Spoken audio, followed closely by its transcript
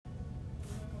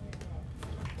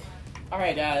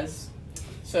Alright, guys.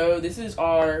 So this is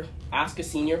our Ask a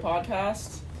Senior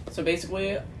podcast. So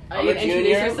basically, I'm a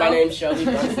junior. My name's Shelby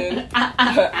Brunson.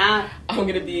 I'm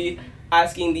going to be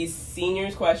asking these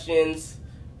seniors questions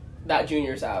that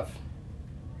juniors have.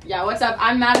 Yeah, what's up?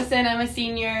 I'm Madison. I'm a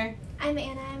senior. I'm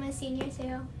Anna. I'm a senior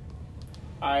too.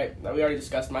 Alright, we already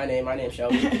discussed my name. My name's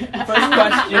Shelby. First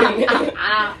question.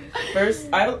 First,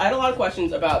 I had a lot of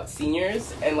questions about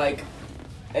seniors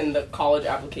and the college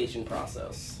application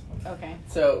process. Okay.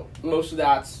 So most of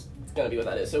that's gonna be what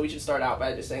that is. So we should start out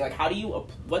by just saying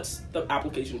what's the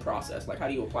application process? Like, how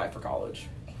do you apply for college?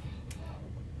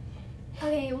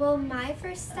 Okay, well, my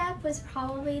first step was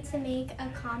probably to make a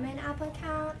Common App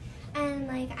account, and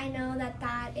I know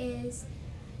that is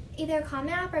either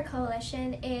Common App or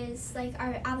Coalition is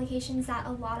our applications that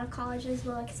a lot of colleges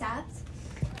will accept.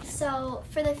 So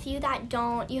for the few that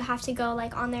don't, you have to go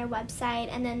on their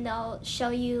website, and then they'll show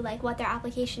you what their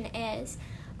application is.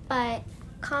 But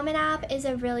Common App is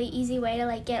a really easy way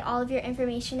to get all of your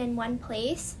information in one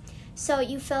place. So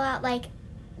you fill out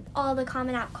all the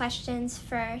Common App questions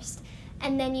first,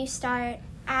 and then you start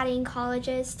adding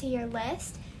colleges to your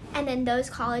list. And then those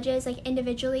colleges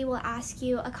individually will ask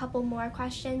you a couple more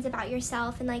questions about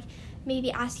yourself and maybe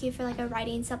ask you for a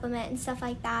writing supplement and stuff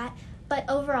like that. But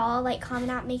overall, Common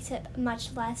App makes it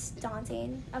much less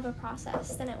daunting of a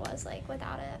process than it was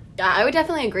without it. Yeah, I would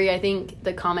definitely agree. I think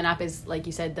the Common App is, like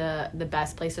you said, the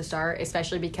best place to start,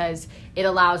 especially because it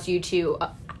allows you to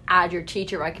add your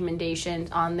teacher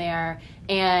recommendations on there,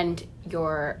 and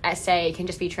your essay can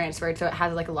just be transferred, so it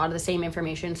has a lot of the same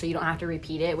information, so you don't have to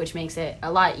repeat it, which makes it a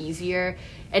lot easier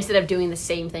instead of doing the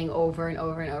same thing over and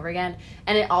over and over again.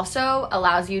 And it also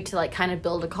allows you to kind of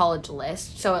build a college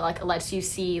list, so it lets you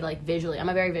see visually. I'm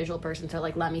a very visual person, so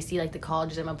let me see the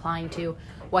colleges I'm applying to,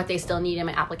 what they still need in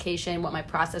my application, what my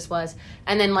process was.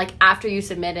 And then after you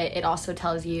submit it, it also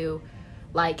tells you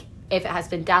if it has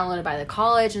been downloaded by the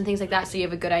college and things like that, so you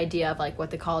have a good idea of what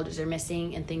the colleges are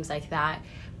missing and things like that.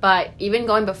 But even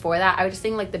going before that, I would just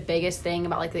think the biggest thing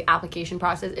about the application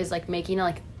process is making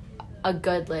a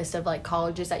good list of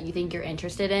colleges that you think you're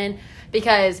interested in.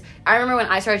 Because I remember when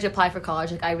I started to apply for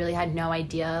college, I really had no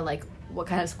idea what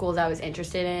kind of schools I was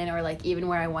interested in, or even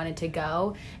where I wanted to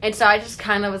go. And so I just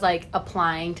kind of was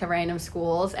applying to random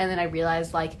schools, and then I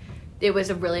realized it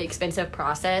was a really expensive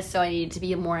process, so I needed to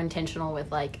be more intentional with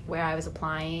where I was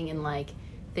applying and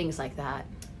things like that.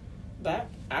 That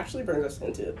actually brings us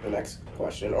into the next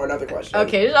question, or another question.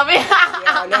 Okay, tell me. Yeah,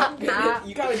 I know.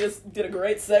 You kind of just did a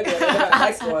great segue into that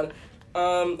next one.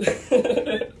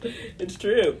 It's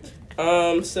true.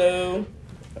 So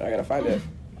I gotta find it.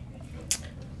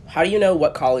 How do you know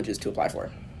what colleges to apply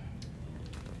for?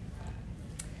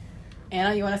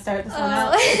 Anna, you want to start this one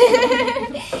out?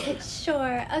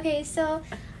 Sure. Okay, so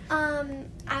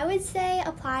I would say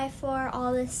apply for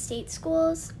all the state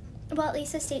schools. Well, at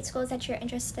least the state schools that you're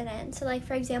interested in. So,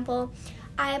 for example,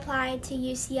 I applied to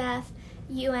UCF,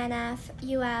 UNF,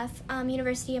 UF,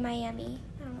 University of Miami.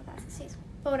 I don't know if that's a state school,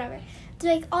 but whatever.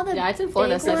 All the it's in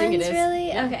Florida, big so I think it ones, is. really?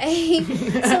 Yeah. Okay.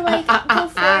 So,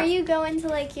 before you go into,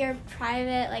 your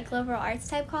private, liberal arts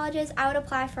type colleges, I would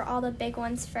apply for all the big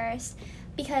ones first.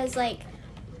 Because,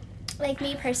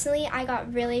 me personally, I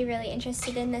got really, really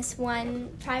interested in this one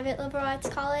private liberal arts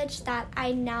college that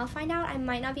I now find out I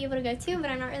might not be able to go to, but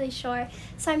I'm not really sure.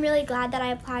 So I'm really glad that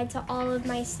I applied to all of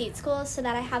my state schools so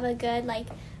that I have a good,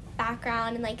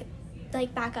 background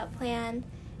and, backup plan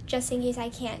just in case I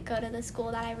can't go to the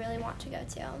school that I really want to go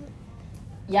to.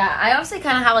 Yeah, I honestly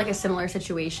kind of have, a similar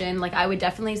situation. I would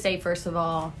definitely say, first of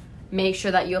all, make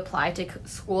sure that you apply to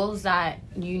schools that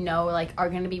are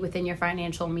going to be within your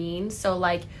financial means. So,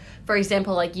 for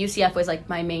example, UCF was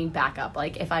my main backup.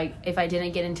 If I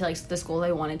didn't get into the school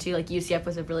I wanted to, UCF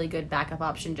was a really good backup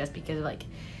option just because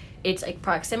it's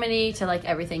proximity to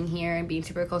everything here and being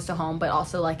super close to home, but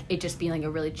also it just being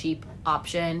a really cheap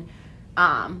option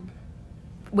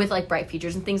with bright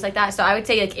features and things like that. So I would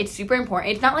say it's super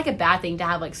important. It's not a bad thing to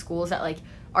have schools that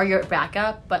are your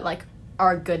backup, but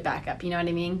are a good backup. You know what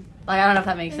I mean? I don't know if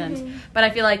that makes sense, but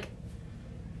I feel I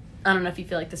don't know if you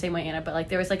feel the same way, Anna, but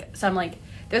there was some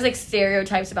there's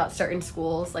stereotypes about certain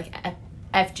schools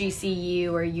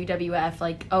FGCU or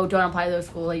UWF, oh, don't apply to those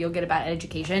schools, you'll get a bad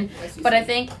education. But I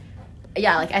think,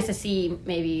 yeah, SSC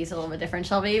maybe is a little bit different,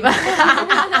 Shelby, but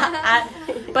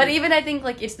even I think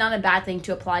it's not a bad thing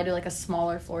to apply to a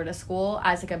smaller Florida school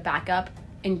as a backup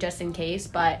and just in case.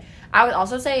 But I would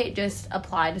also say just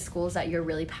apply to schools that you're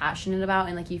really passionate about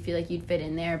and you feel you'd fit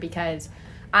in there, because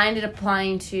I ended up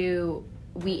applying to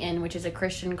Wheaton, which is a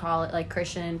Christian college,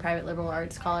 Christian private liberal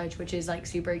arts college, which is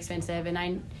super expensive, and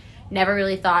I never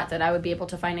really thought that I would be able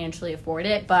to financially afford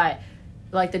it. But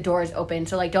like the doors open.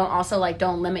 So like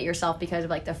don't limit yourself because of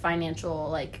like the financial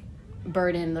like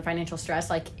burden, the financial stress.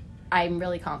 Like I'm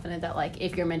really confident that like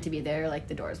if you're meant to be there, like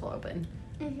the doors will open.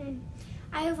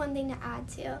 I have one thing to add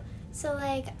too. So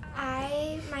like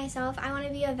I want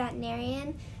to be a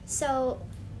veterinarian. So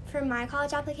for my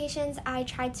college applications, I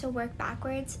tried to work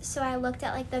backwards. So I looked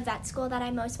at like the vet school that I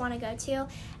most want to go to,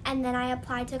 and then I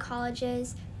applied to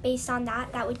colleges based on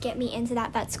that would get me into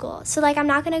that vet school. So like I'm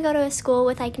not going to go to a school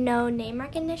with like no name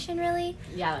recognition really.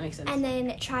 Yeah, that makes sense. And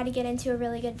then try to get into a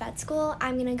really good vet school.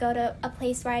 I'm going to go to a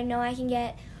place where I know I can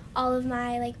get all of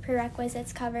my like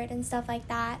prerequisites covered and stuff like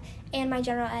that, and my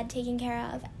general ed taken care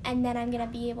of, and then I'm going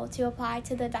to be able to apply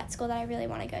to the vet school that I really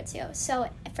want to go to. So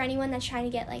for anyone that's trying to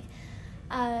get like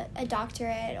a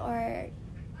doctorate or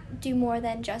do more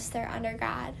than just their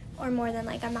undergrad or more than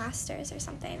like a master's or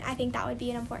something, I think that would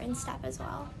be an important step as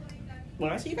well. When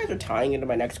I see you guys are tying into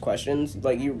my next questions,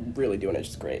 like you're really doing it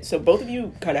just great. So both of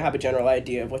you kind of have a general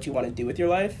idea of what you want to do with your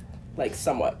life, like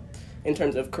somewhat, in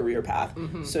terms of career path.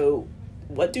 So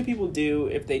what do people do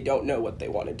if they don't know what they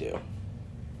want to do?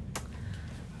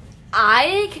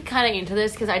 I could kind of into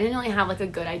this because I didn't really have like a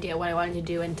good idea what I wanted to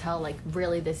do until like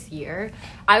really this year.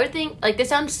 I would think like this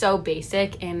sounds so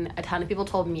basic, and a ton of people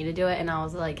told me to do it, and I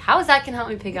was like, how is that gonna help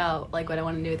me pick out like what I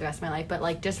want to do with the rest of my life? But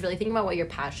like just really thinking about what you're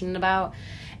passionate about,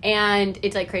 and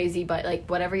it's like crazy, but like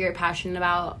whatever you're passionate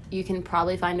about, you can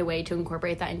probably find a way to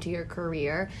incorporate that into your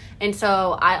career. And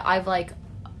so I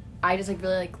just like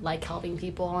really like helping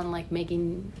people and like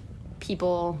making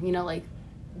people, you know, like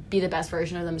be the best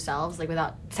version of themselves, like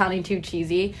without sounding too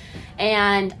cheesy.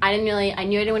 And I knew I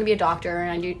didn't want to be a doctor,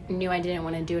 and I knew I didn't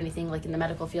want to do anything like in the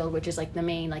medical field, which is like the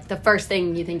main, like the first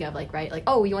thing you think of, like, right, like,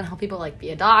 oh, you want to help people like be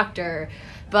a doctor.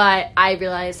 But I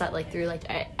realized that like through like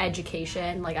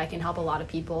education, like I can help a lot of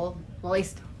people. Well, at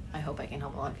least I hope I can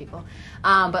help a lot of people.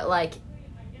 But like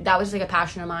that was like a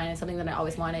passion of mine and something that I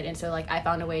always wanted, and so like I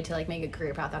found a way to like make a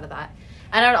career path out of that.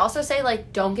 And I would also say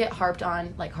like don't get harped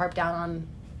down on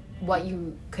what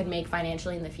you could make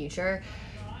financially in the future.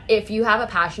 If you have a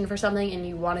passion for something and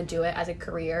you want to do it as a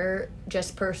career,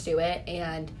 just pursue it,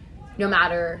 and no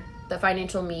matter the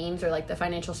financial means or like the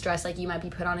financial stress like you might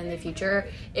be put on in the future,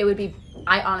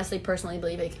 I honestly personally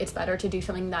believe it's better to do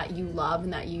something that you love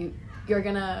and that you're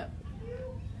gonna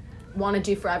want to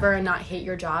do forever and not hate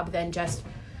your job than just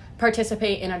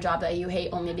participate in a job that you hate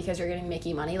only because you're going to be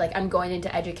making money. Like I'm going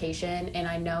into education, and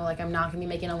I know like I'm not going to be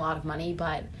making a lot of money,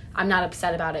 but I'm not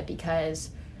upset about it because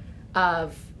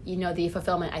of, you know, the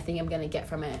fulfillment I think I'm going to get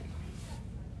from it.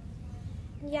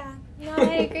 Yeah, no,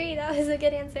 I agree. That was a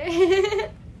good answer.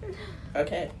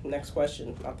 Okay, next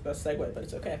question. Not the best segue, but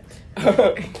it's okay.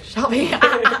 Shelby.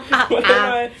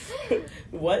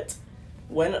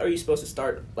 When are you supposed to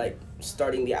start, like,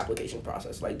 starting the application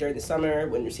process? Like, during the summer,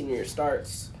 when your senior year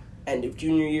starts, end of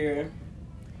junior year?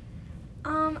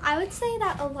 I would say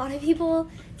that a lot of people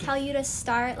tell you to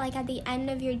start, like, at the end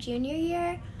of your junior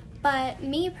year. But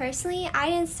me, personally,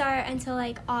 I didn't start until,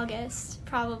 like, August,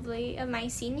 probably, of my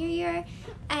senior year.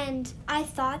 And I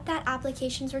thought that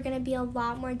applications were going to be a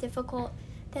lot more difficult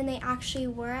than they actually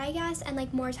were, I guess, and,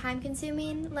 like, more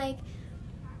time-consuming. Like,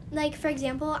 for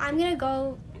example, I'm going to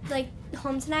go, like,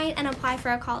 home tonight and apply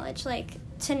for a college, like,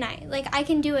 tonight. Like, I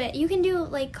can do it. You can do,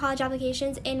 like, college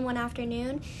applications in one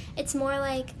afternoon. It's more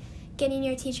like getting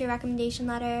your teacher recommendation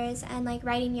letters and, like,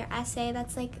 writing your essay.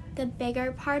 That's, like, the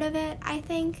bigger part of it, I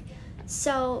think.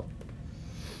 So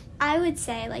I would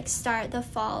say, like, start the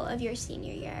fall of your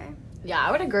senior year. Yeah,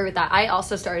 I would agree with that. I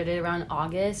also started it around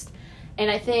August,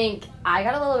 and I think I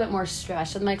got a little bit more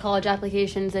stressed with my college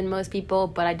applications than most people,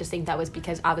 but I just think that was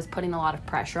because I was putting a lot of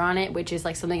pressure on it, which is,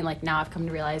 like, something, like, now I've come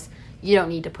to realize you don't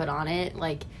need to put on it.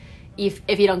 Like, if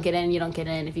you don't get in, you don't get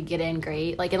in. If you get in,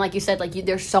 great. Like, and like you said, like,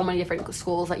 there's so many different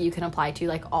schools that you can apply to,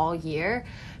 like, all year.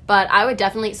 But I would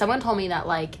definitely, someone told me that,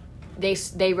 like,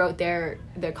 they wrote their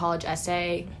college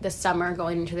essay this summer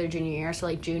going into their junior year, so,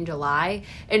 like, June, July.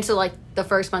 And so, like, the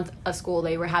first month of school,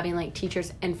 they were having, like,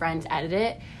 teachers and friends edit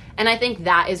it. And I think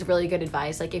that is really good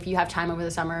advice. Like, if you have time over the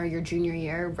summer, your junior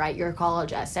year, write your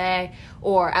college essay,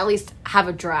 or at least have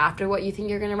a draft of what you think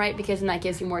you're going to write, because then that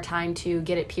gives you more time to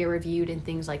get it peer reviewed and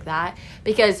things like that.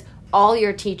 Because all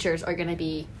your teachers are going to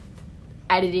be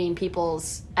editing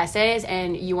people's essays,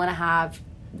 and you want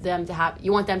them to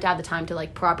have the time to,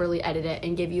 like, properly edit it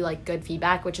and give you, like, good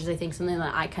feedback, which is, I think, something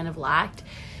that I kind of lacked.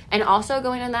 And also,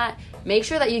 going on that, make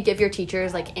sure that you give your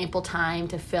teachers, like, ample time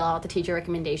to fill out the teacher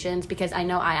recommendations, because I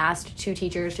know I asked 2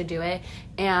 teachers to do it,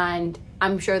 and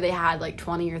I'm sure they had, like,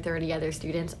 20 or 30 other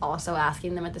students also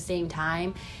asking them at the same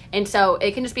time. And so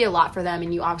it can just be a lot for them,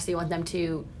 and you obviously want them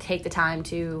to take the time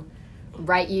to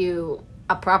write you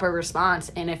a proper response,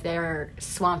 and if they're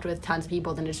swamped with tons of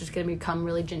people, then it's just going to become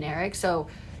really generic. So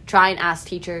try and ask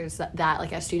teachers that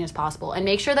like as soon as possible, and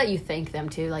make sure that you thank them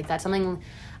too. Like that's something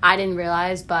I didn't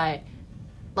realize, but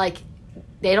like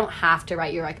they don't have to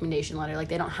write your recommendation letter, like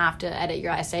they don't have to edit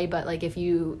your essay, but like if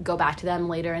you go back to them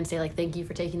later and say like thank you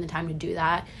for taking the time to do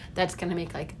that, that's going to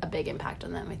make like a big impact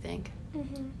on them, I think.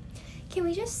 Mm-hmm. Can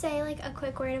we just say like a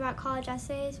quick word about college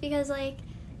essays, because like,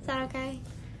 is that okay?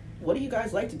 What do you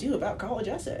guys like to do about college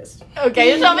essays?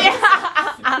 Okay, tell me.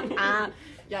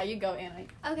 Yeah, you go, Anna.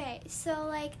 Okay, so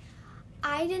like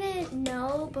I didn't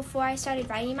know before I started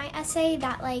writing my essay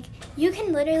that like you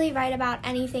can literally write about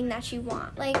anything that you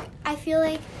want. Like I feel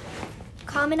like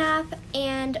Common App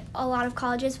and a lot of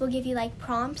colleges will give you like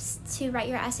prompts to write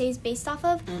your essays based off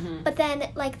of, but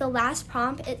then like the last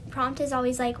prompt is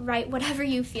always like write whatever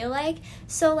you feel like.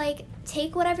 So like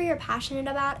take whatever you're passionate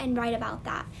about and write about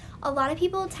that. A lot of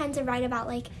people tend to write about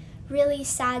like really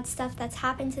sad stuff that's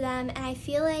happened to them, and I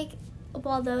feel like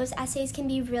while those essays can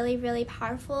be really, really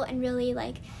powerful and really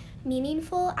like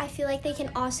meaningful, I feel like they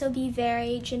can also be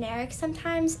very generic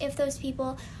sometimes if those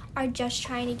people are just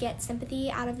trying to get sympathy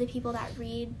out of the people that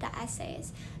read the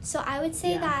essays. So I would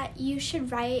say that you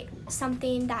should write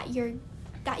something that you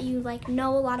like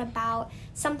know a lot about,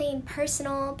 something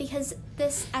personal, because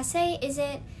this essay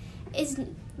is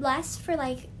less for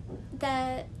like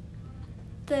the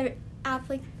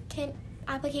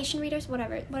application readers,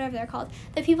 whatever they're called,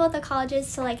 the people at the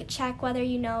colleges, to like check whether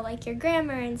you know like your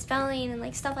grammar and spelling and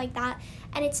like stuff like that,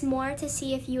 and it's more to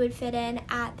see if you would fit in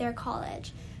at their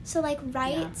college. So like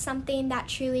write something that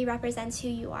truly represents who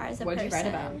you are as a person. What did you write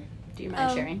about? Do you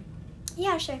mind sharing?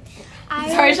 Yeah, sure.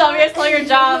 Sorry, Shelby, I stole your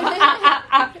job. No,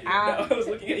 I was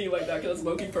looking at you like that because it's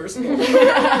low-key personal.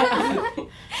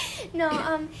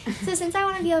 No, so since I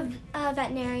want to be a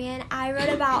veterinarian, I wrote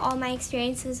about all my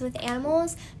experiences with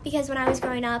animals, because when I was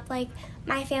growing up, like,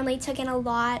 my family took in a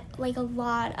lot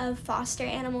of foster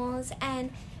animals,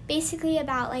 and basically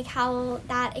about, like, how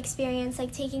that experience,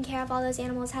 like, taking care of all those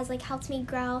animals has, like, helped me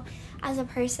grow as a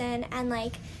person and,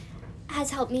 like,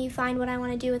 has helped me find what I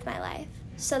want to do with my life.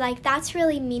 So, like, that's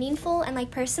really meaningful and,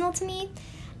 like, personal to me.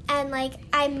 And, like,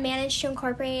 I managed to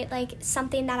incorporate, like,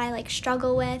 something that I, like,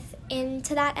 struggle with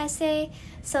into that essay.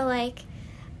 So, like,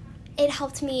 it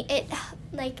helped me.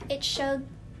 It showed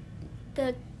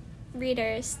the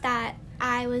readers that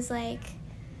I was, like,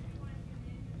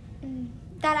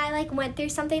 went through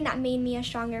something that made me a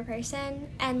stronger person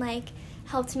and, like,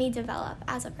 helped me develop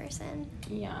as a person.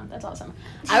 Yeah, that's awesome.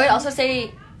 I would also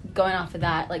say, going off of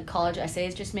that, like, college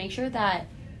essays, just make sure that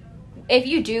if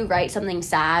you do write something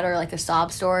sad or like a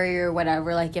sob story or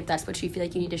whatever, like if that's what you feel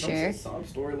like you need to share. Don't say sob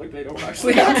story like they don't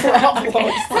actually have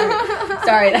problems.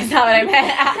 Sorry, that's not what I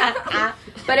meant.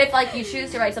 But if like you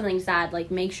choose to write something sad,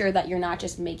 like make sure that you're not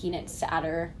just making it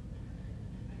sadder.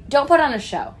 Don't put on a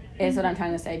show, is what I'm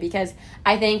trying to say, because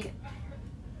I think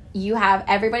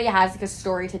everybody has like a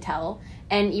story to tell,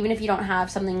 and even if you don't have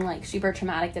something like super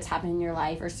traumatic that's happened in your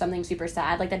life or something super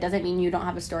sad, like that doesn't mean you don't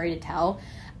have a story to tell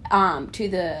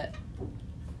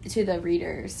to the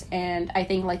readers. And I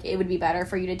think like it would be better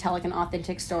for you to tell like an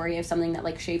authentic story of something that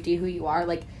like shaped you, who you are.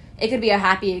 Like it could be a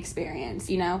happy experience,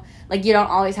 you know, like you don't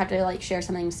always have to like share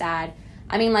something sad.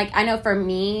 I mean, like I know for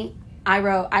me, I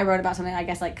wrote about something I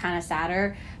guess like kind of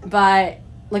sadder, but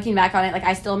looking back on it, like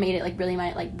I still made it like really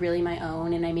my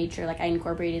own, and I made sure like I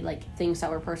incorporated like things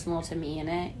that were personal to me in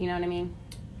it, you know what I mean?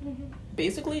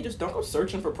 Basically, just don't go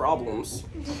searching for problems.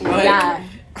 Like,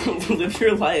 live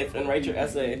your life and write your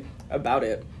essay about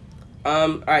it.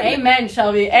 All right. Amen,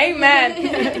 Shelby.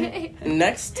 Amen.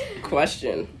 Next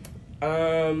question.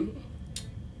 You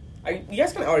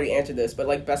guys can already answer this, but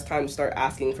like best time to start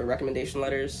asking for recommendation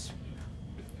letters?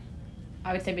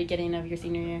 I would say beginning of your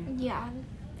senior year. Yeah,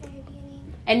 very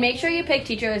beginning. And make sure you pick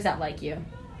teachers that like you.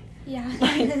 Yeah.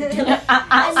 Seriousness,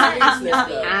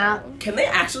 though. Can they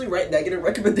actually write negative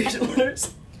recommendation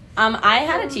letters? I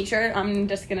had a teacher. I'm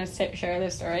just going to share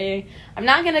this story. I'm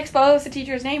not going to expose the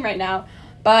teacher's name right now,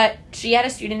 but she had a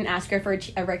student ask her for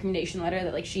a recommendation letter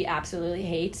that like she absolutely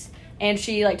hates, and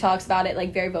she like talks about it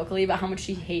like very vocally about how much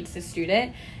she hates the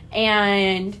student.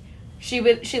 And she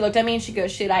looked at me and she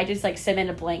goes, "Should I just like send in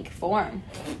a blank form?"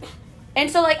 And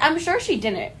so, like, I'm sure she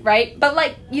didn't, right? But,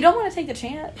 like, you don't want to take the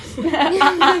chance.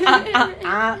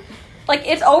 Like,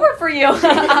 it's over for you. All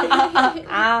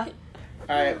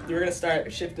right, we're going to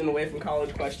start shifting away from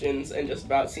college questions and just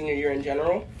about senior year in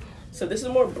general. So this is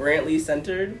more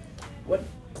Brantley-centered. What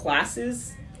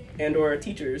classes and or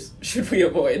teachers should we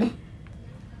avoid?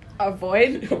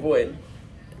 Avoid? Avoid.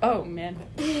 Oh, man.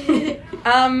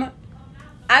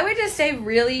 I would just say,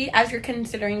 really, as you're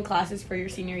considering classes for your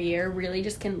senior year, really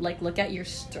just look at your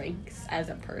strengths as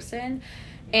a person.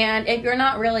 And if you're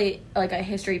not really, like, a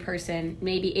history person,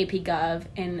 maybe AP Gov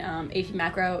and AP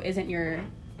Macro isn't your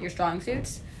strong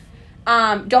suits.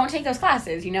 Don't take those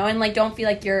classes, and, like, don't feel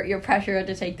like you're pressured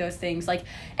to take those things. Like,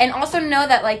 and also know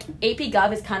that, like, AP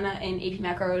Gov is kind of, and AP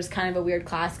Macro is kind of a weird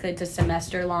class because it's a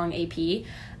semester-long AP.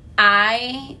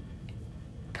 I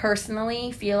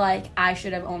personally feel like I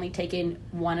should have only taken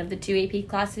one of the 2 AP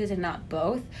classes and not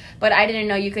both, but I didn't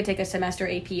know you could take a semester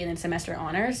AP and then semester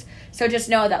honors. So just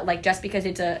know that, like, just because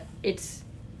it's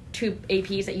 2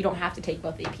 APs, that you don't have to take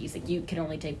both APs. Like, you can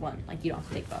only take one. Like, you don't have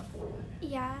to take both.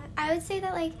 Yeah, I would say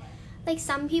that, like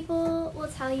some people will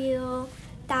tell you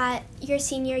that your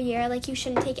senior year, like, you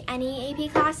shouldn't take any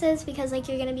AP classes because, like,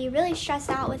 you're going to be really stressed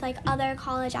out with, like, other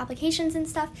college applications and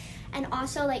stuff. And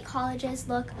also, like, colleges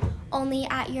look only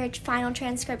at your final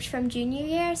transcript from junior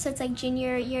year. So it's, like,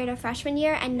 junior year to freshman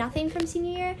year and nothing from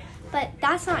senior year. But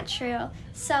that's not true.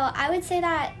 So I would say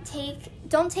that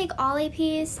don't take all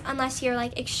APs unless you're,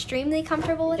 like, extremely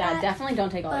comfortable with that. Yeah, definitely don't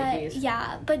take all APs.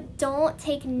 Yeah, but don't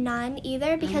take none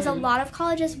either because a lot of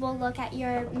colleges will look at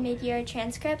your mid-year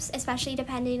transcripts, especially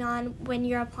depending on when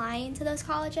you're applying to those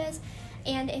colleges.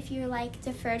 And if you're, like,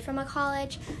 deferred from a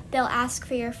college, they'll ask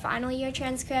for your final year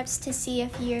transcripts to see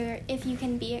if you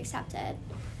can be accepted.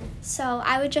 So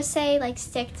I would just say, like,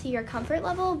 stick to your comfort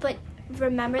level, but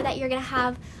remember that you're going to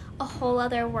have a whole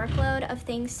other workload of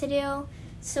things to do.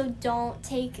 So don't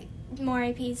take more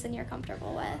APs than you're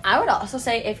comfortable with. I would also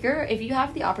say if you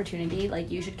have the opportunity,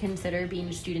 like, you should consider being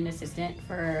a student assistant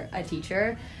for a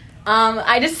teacher.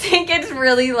 I just think it's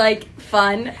really, like,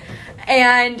 fun,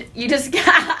 and you just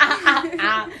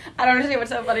I don't understand what's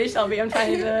so funny, Shelby. I'm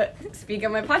trying to speak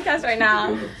on my podcast right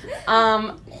now.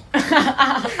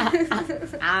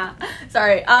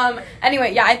 Sorry.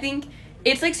 Anyway, yeah, I think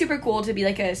it's, like, super cool to be,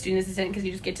 like, a student assistant because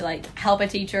you just get to, like, help a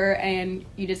teacher, and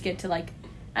you just get to, like,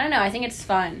 I don't know, I think it's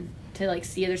fun to, like,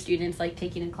 see other students, like,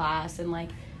 taking a class and, like,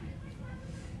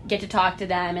 get to talk to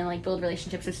them and, like, build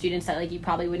relationships with students that, like, you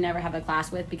probably would never have a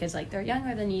class with because, like, they're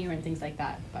younger than you and things like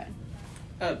that. But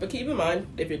keep in mind,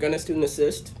 if you're going to student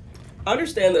assist,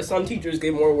 understand that some teachers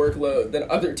get more workload than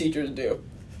other teachers do.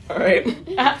 All right? know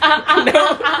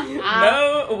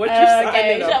what you're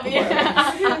signing up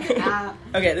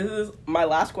for. Okay, this is my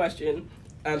last question,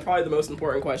 and probably the most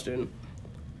important question.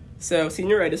 So,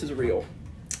 senioritis is real.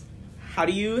 How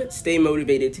do you stay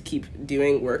motivated to keep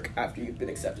doing work after you've been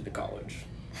accepted to college?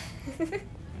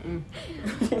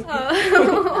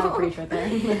 I'll preach right there.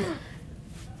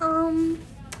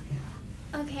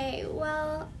 Okay,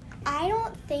 well, I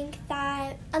don't think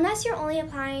that, unless you're only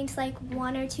applying to, like,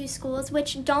 1 or 2 schools,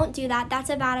 which don't do that, that's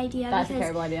a bad idea. That's a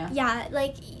terrible idea. Yeah,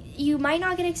 like, you might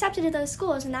not get accepted to those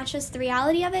schools, and that's just the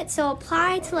reality of it. So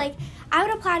apply to, like, I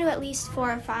would apply to at least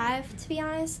 4 or 5, to be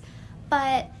honest.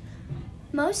 But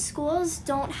most schools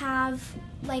don't have,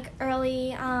 like,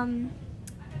 early,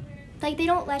 like, they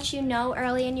don't let you know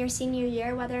early in your senior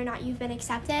year whether or not you've been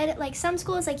accepted. Like, some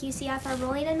schools, like UCF, are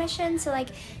rolling admission, so, like,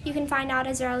 you can find out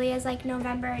as early as, like,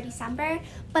 November or December.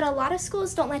 But a lot of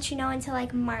schools don't let you know until,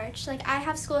 like, March. Like, I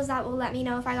have schools that will let me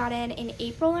know if I got in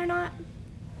April or not.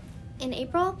 In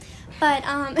April. But,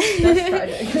 That's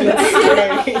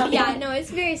frightening. yeah, no,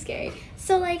 it's very scary.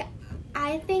 So, like,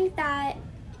 I think that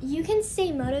you can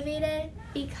stay motivated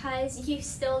because you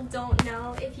still don't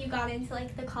know if you got into,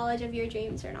 like, the college of your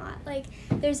dreams or not. Like,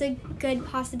 there's a good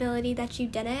possibility that you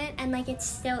didn't, and, like, it's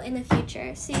still in the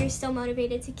future. So you're still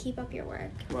motivated to keep up your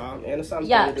work. Wow, Anna sounds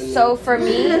Yeah, better than so me. for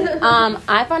me,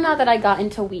 I found out that I got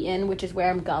into Wheaton, which is where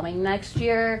I'm going next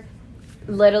year,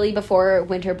 literally before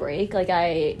winter break. Like,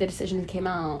 the decision came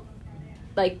out,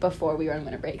 like, before we were in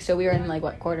winter break. So we were in, like,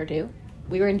 what, quarter 2?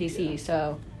 We were in DC,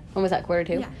 so when was that, quarter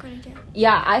 2? Yeah, quarter 2.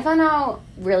 Yeah, I found out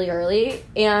really early,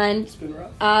 and It's been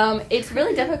rough. it's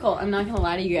really difficult. I'm not gonna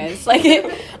lie to you guys, like,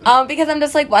 because I'm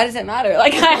just like, why does it matter?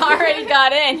 Like, I already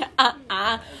got in.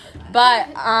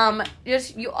 But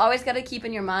just, you always got to keep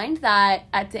in your mind that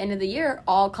at the end of the year,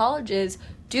 all colleges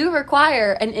do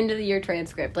require an end of the year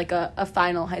transcript, like a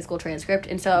final high school transcript.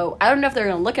 And so I don't know if they're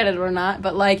gonna look at it or not,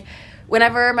 but, like,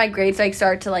 whenever my grades, like,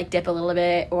 start to, like, dip a little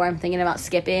bit, or I'm thinking about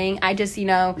skipping, I just,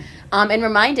 am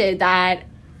reminded that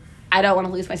I don't want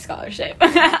to lose my scholarship. No,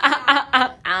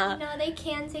 they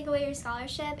can take away your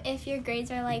scholarship if your grades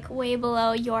are, like, way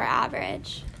below your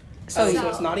average. So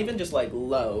it's not even just, like,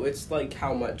 low. It's, like,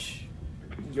 how much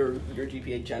your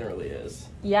GPA generally is.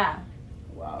 Yeah.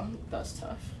 Wow, that's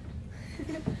tough.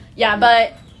 Yeah,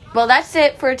 but, well, that's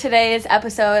it for today's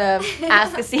episode of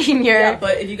Ask a Senior. Yeah,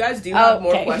 but if you guys do have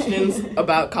more Okay. questions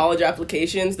about college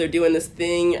applications, they're doing this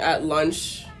thing at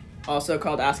lunch also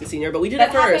called Ask a Senior, but we did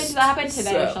it first. That happened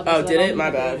today. So, did it?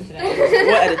 My bad.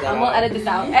 We'll edit that out. We'll edit this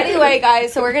out. Anyway,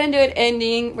 guys, so we're going to do an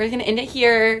ending. We're going to end it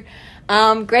here.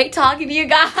 Great talking to you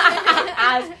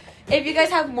guys. If you guys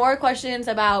have more questions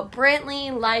about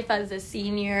Brantley, life as a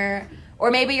senior,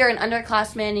 or maybe you're an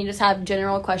underclassman and you just have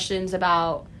general questions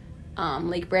about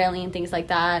Lake Brantley and things like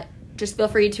that, just feel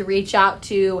free to reach out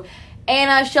to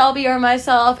Anna, Shelby, or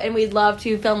myself, and we'd love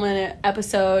to film an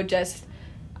episode just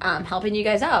helping you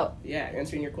guys out. Yeah,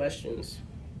 answering your questions.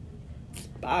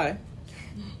 Bye.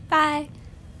 Bye.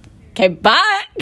 Okay, bye.